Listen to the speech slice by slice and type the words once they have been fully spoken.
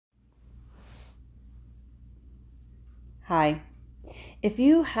Hi. If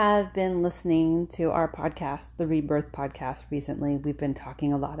you have been listening to our podcast, the Rebirth podcast recently, we've been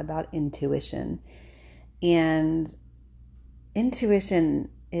talking a lot about intuition. And intuition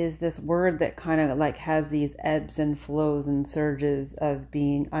is this word that kind of like has these ebbs and flows and surges of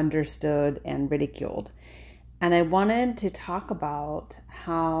being understood and ridiculed. And I wanted to talk about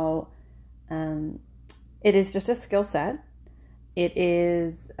how it is just a skill set. It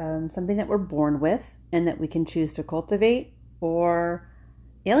is something that we're born with and that we can choose to cultivate or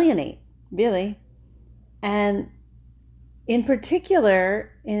alienate, really. And in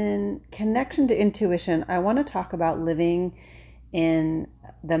particular, in connection to intuition, I want to talk about living in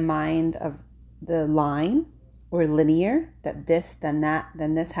the mind of the line or linear, that this, then that,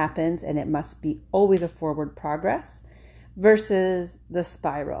 then this happens, and it must be always a forward progress, versus the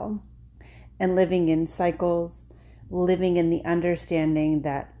spiral and living in cycles, living in the understanding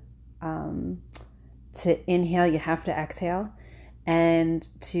that to inhale, you have to exhale, and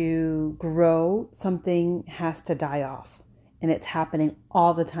to grow, something has to die off. And it's happening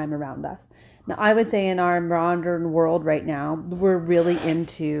all the time around us. Now, I would say in our modern world right now, we're really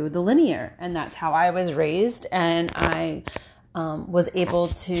into the linear. And that's how I was raised. And I was able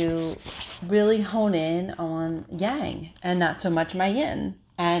to really hone in on yang and not so much my yin,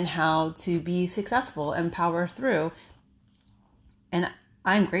 and how to be successful and power through. And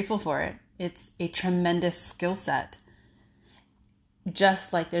I'm grateful for it. It's a tremendous skill set.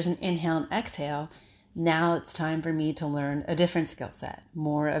 Just like there's an inhale and exhale, now it's time for me to learn a different skill set,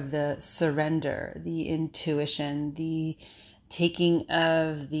 more of the surrender, the intuition, the taking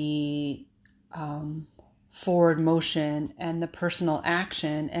of the forward motion and the personal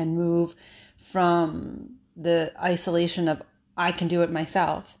action, and move from the isolation of I can do it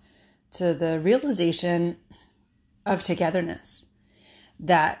myself to the realization of togetherness,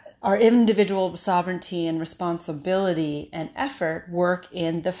 that our individual sovereignty and responsibility and effort work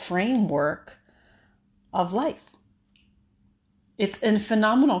in the framework of life. It's a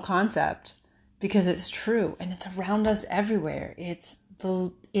phenomenal concept because it's true and it's around us everywhere. It's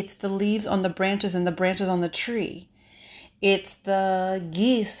the leaves on the branches and the branches on the tree. It's the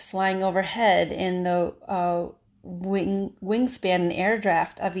geese flying overhead in the wingspan and air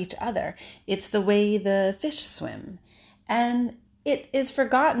draft of each other. It's the way the fish swim. And it is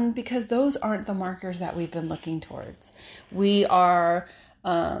forgotten because those aren't the markers that we've been looking towards. We are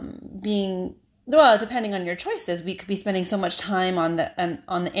depending on your choices, we could be spending so much time on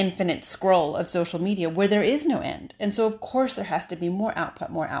the infinite scroll of social media where there is no end. And so, of course, there has to be more output,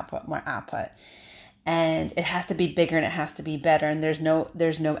 more output, more output. And it has to be bigger and it has to be better. And there's no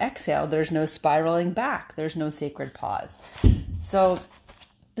exhale. There's no spiraling back. There's no sacred pause. So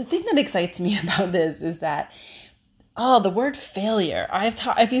the thing that excites me about this is that the word failure.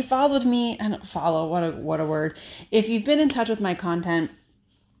 If you followed me, I don't follow, what a word. If you've been in touch with my content,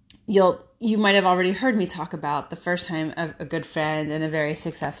 you might have already heard me talk about the first time a good friend and a very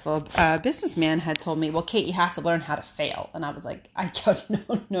successful businessman had told me, well, Kate, you have to learn how to fail. And I was like,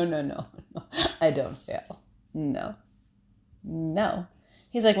 no, I don't fail. No.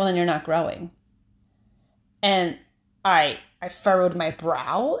 He's like, well, then you're not growing. And I furrowed my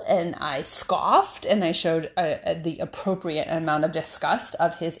brow and I scoffed and I showed the appropriate amount of disgust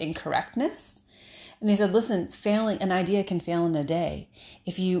of his incorrectness. And he said, listen, an idea can fail in a day.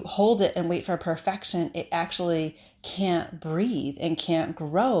 If you hold it and wait for perfection, it actually can't breathe and can't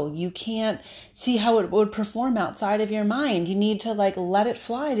grow. You can't see how it would perform outside of your mind. You need to let it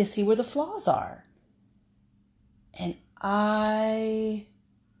fly to see where the flaws are. And I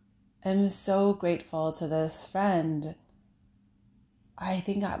am so grateful to this friend. I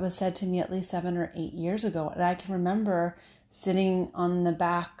think that was said to me at least 7 or 8 years ago. And I can remember sitting on the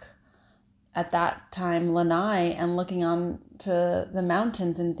back at that time, Lanai, and looking on to the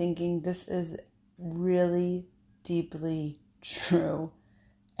mountains and thinking, this is really deeply true.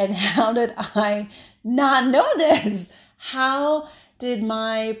 And how did I not know this? How did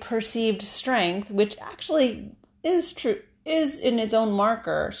my perceived strength, which actually is true, is in its own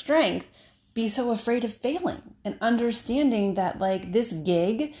marker strength, be so afraid of failing and understanding that this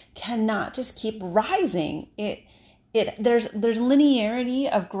gig cannot just keep rising. There's linearity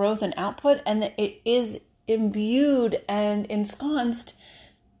of growth and output, and that it is imbued and ensconced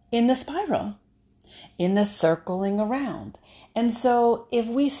in the spiral, in the circling around. And so if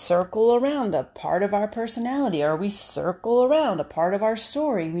we circle around a part of our personality, or we circle around a part of our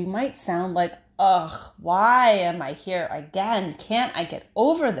story, we might sound like, ugh, why am I here again? Can't I get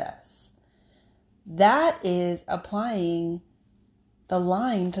over this? That is applying the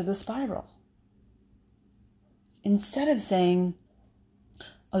line to the spiral. Instead of saying,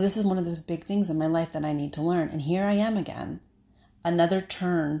 oh, this is one of those big things in my life that I need to learn. And here I am again, another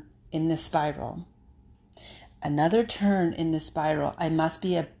turn in this spiral. Another turn in this spiral. I must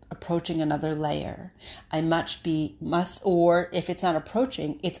be approaching another layer. I or if it's not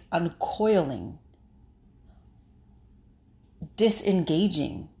approaching, it's uncoiling,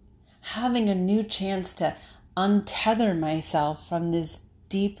 disengaging, having a new chance to untether myself from this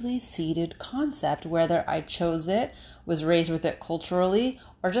deeply seated concept, whether I chose it, was raised with it culturally,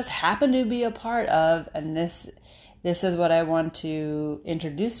 or just happened to be a part of. And this is what I want to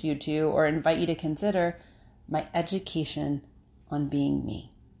introduce you to or invite you to consider: my education on being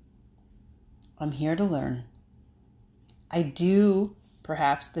me. I'm here to learn. I do,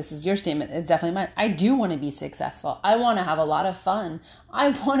 perhaps this is your statement, it's definitely mine. I do want to be successful. I want to have a lot of fun. I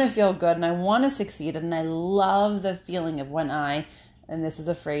want to feel good and I want to succeed. And I love the feeling of when and this is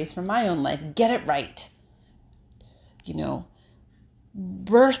a phrase from my own life, get it right.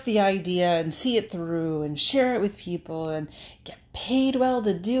 Birth the idea and see it through and share it with people and get paid well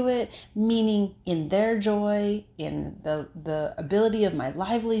to do it, meaning in their joy, in the ability of my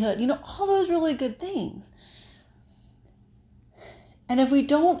livelihood, all those really good things. And if we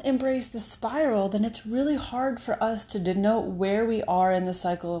don't embrace the spiral, then it's really hard for us to denote where we are in the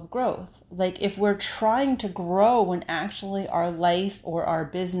cycle of growth. Like if we're trying to grow when actually our life or our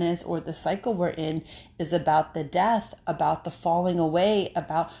business or the cycle we're in is about the death, about the falling away,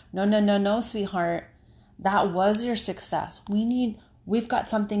 about no, sweetheart, that was your success. We've got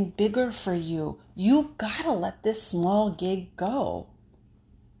something bigger for you. You gotta let this small gig go.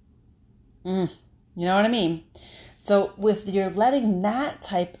 You know what I mean? So if you're letting that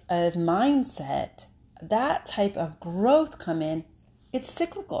type of mindset, that type of growth come in, it's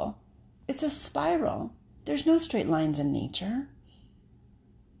cyclical. It's a spiral. There's no straight lines in nature.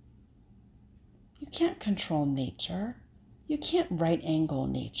 You can't control nature. You can't right angle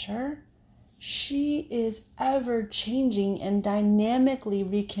nature. She is ever changing and dynamically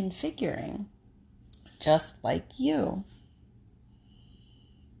reconfiguring, just like you.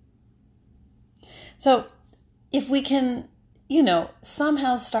 So if we can,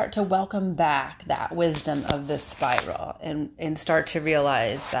 somehow start to welcome back that wisdom of this spiral and start to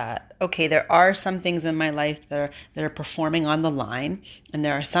realize that, okay, there are some things in my life that are performing on the line, and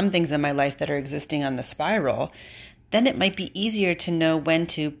there are some things in my life that are existing on the spiral, then it might be easier to know when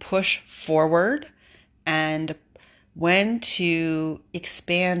to push forward and when to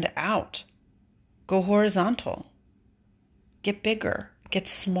expand out, go horizontal, get bigger, get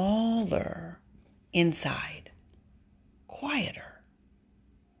smaller inside. Quieter.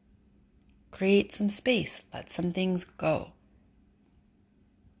 Create some space. Let some things go.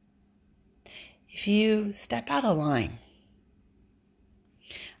 If you step out of line,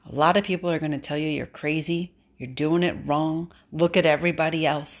 a lot of people are going to tell you you're crazy, you're doing it wrong, look at everybody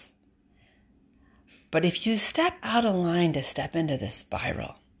else. But if you step out of line to step into this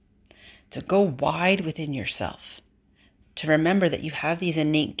spiral, to go wide within yourself, to remember that you have these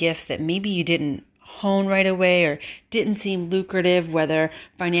innate gifts that maybe you didn't hone right away or didn't seem lucrative, whether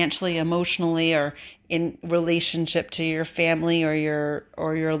financially, emotionally, or in relationship to your family or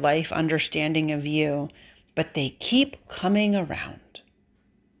your life understanding of you, but they keep coming around.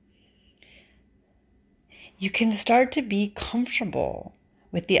 You can start to be comfortable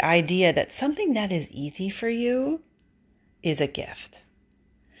with the idea that something that is easy for you is a gift.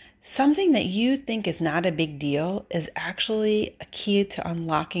 Something that you think is not a big deal is actually a key to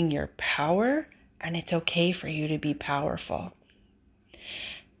unlocking your power. And it's okay for you to be powerful.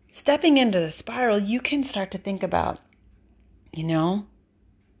 Stepping into the spiral, you can start to think about,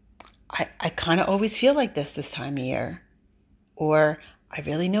 I kind of always feel like this time of year. Or I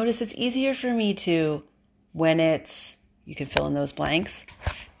really notice it's easier for me to when it's, you can fill in those blanks.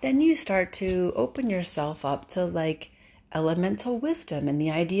 Then you start to open yourself up to elemental wisdom and the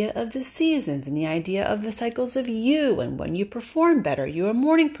idea of the seasons and the idea of the cycles of you and when you perform better. You're a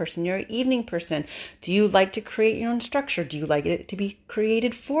morning person, you're an evening person. Do you like to create your own structure? Do you like it to be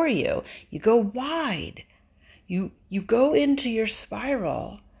created for you? You go wide. You go into your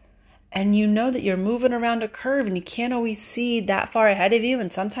spiral and you know that you're moving around a curve and you can't always see that far ahead of you.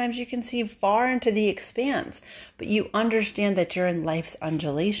 And sometimes you can see far into the expanse, but you understand that you're in life's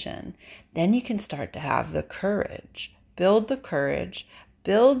undulation. Then you can start to have the courage. Build the courage,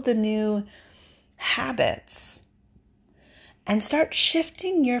 build the new habits, and start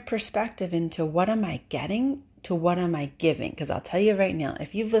shifting your perspective into what am I getting to what am I giving? Because I'll tell you right now,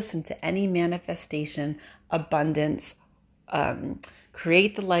 if you've listened to any manifestation, abundance,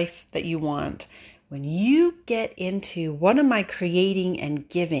 create the life that you want, when you get into what am I creating and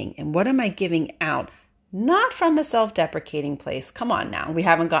giving and what am I giving out, not from a self-deprecating place. Come on now. We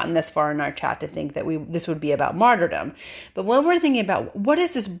haven't gotten this far in our chat to think that this would be about martyrdom. But when we're thinking about what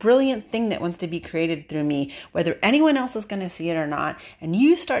is this brilliant thing that wants to be created through me, whether anyone else is going to see it or not, and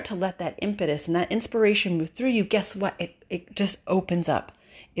you start to let that impetus and that inspiration move through you, guess what? It just opens up.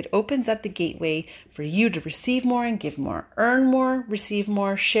 It opens up the gateway for you to receive more and give more, earn more, receive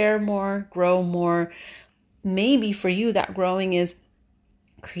more, share more, grow more. Maybe for you, that growing is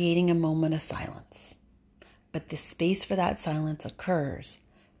creating a moment of silence. But the space for that silence occurs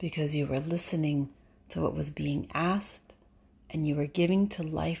because you were listening to what was being asked and you were giving to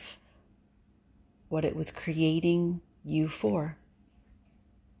life what it was creating you for.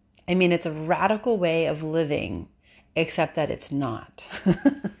 I mean, it's a radical way of living, except that it's not.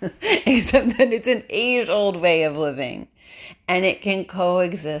 Except that it's an age-old way of living. And it can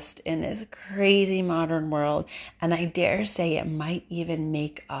coexist in this crazy modern world. And I dare say it might even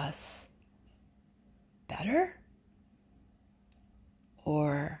make us better?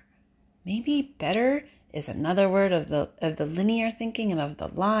 Or maybe better is another word of the linear thinking and of the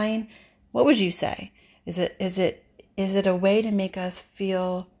line. What would you say? Is it a way to make us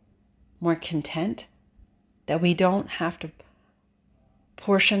feel more content? That we don't have to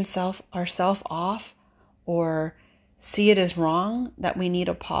portion ourselves off or see it as wrong, that we need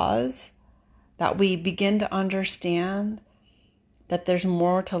a pause, that we begin to understand that there's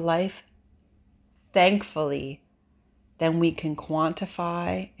more to life, thankfully, than we can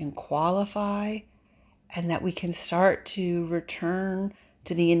quantify and qualify, and that we can start to return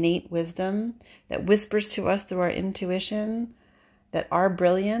to the innate wisdom that whispers to us through our intuition that our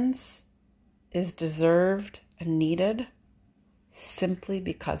brilliance is deserved and needed simply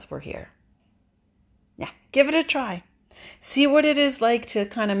because we're here. Yeah, give it a try. See what it is like to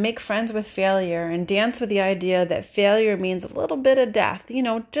kind of make friends with failure and dance with the idea that failure means a little bit of death,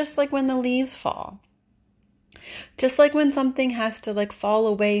 just like when the leaves fall. Just like when something has to fall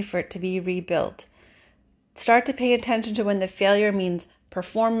away for it to be rebuilt. Start to pay attention to when the failure means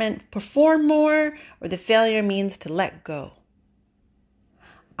perform more, or the failure means to let go.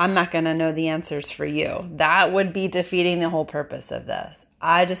 I'm not going to know the answers for you. That would be defeating the whole purpose of this.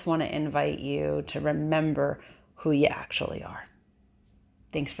 I just want to invite you to remember who you actually are.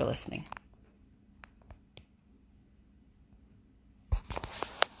 Thanks for listening.